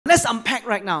let's unpack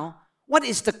right now what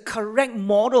is the correct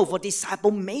model for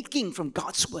disciple making from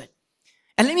God's word.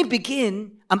 And let me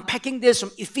begin unpacking this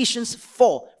from Ephesians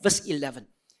 4, verse 11.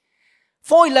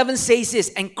 4:11 says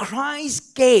this, and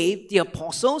Christ gave the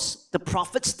apostles, the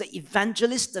prophets, the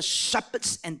evangelists, the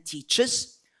shepherds, and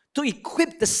teachers to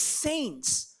equip the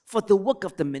saints for the work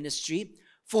of the ministry,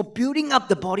 for building up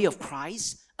the body of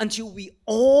Christ, until we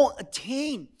all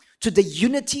attain to the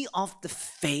unity of the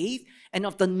faith and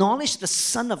of the knowledge of the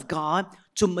Son of God,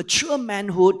 to mature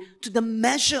manhood, to the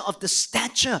measure of the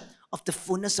stature of the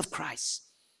fullness of Christ.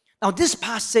 Now, this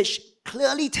passage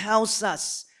clearly tells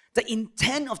us the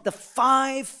intent of the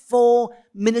fivefold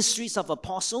ministries of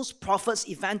apostles, prophets,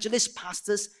 evangelists,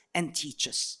 pastors, and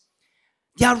teachers.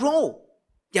 Their role,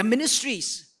 their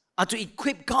ministries are to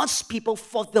equip God's people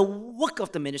for the work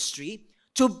of the ministry,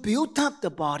 to build up the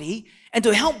body, and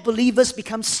to help believers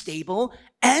become stable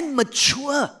and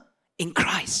mature in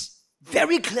Christ.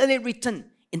 Very clearly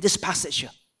written in this passage here.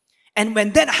 And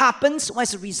when that happens, what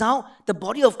is the result? The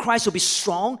body of Christ will be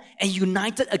strong and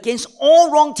united against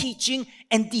all wrong teaching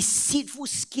and deceitful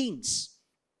schemes.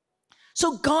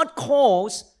 So God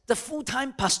calls the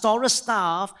full-time pastoral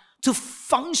staff to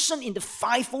function in the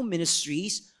fivefold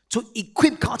ministries, to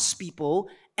equip God's people,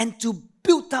 and to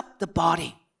build up the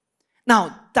body.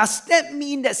 Now, does that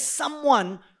mean that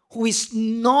someone who is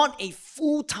not a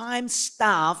full-time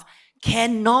staff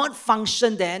cannot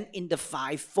function then in the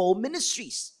fivefold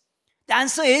ministries? The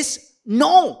answer is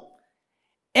no.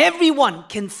 Everyone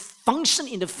can function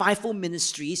in the fivefold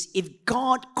ministries if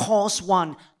God calls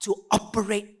one to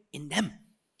operate in them.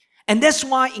 And that's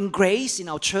why in Grace, in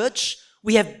our church,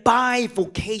 we have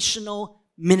bivocational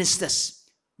ministers,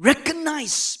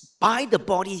 recognized by the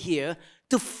body here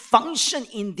to function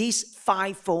in these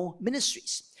fivefold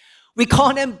ministries. We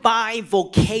call them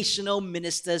bivocational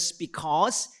ministers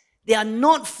because they are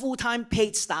not full-time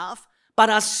paid staff, but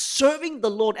are serving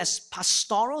the Lord as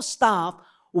pastoral staff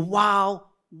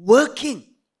while working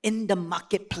in the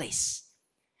marketplace.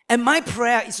 And my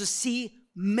prayer is to see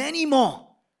many more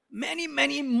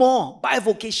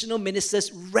bivocational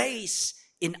ministers raised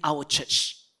in our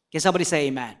church. Can somebody say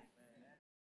amen?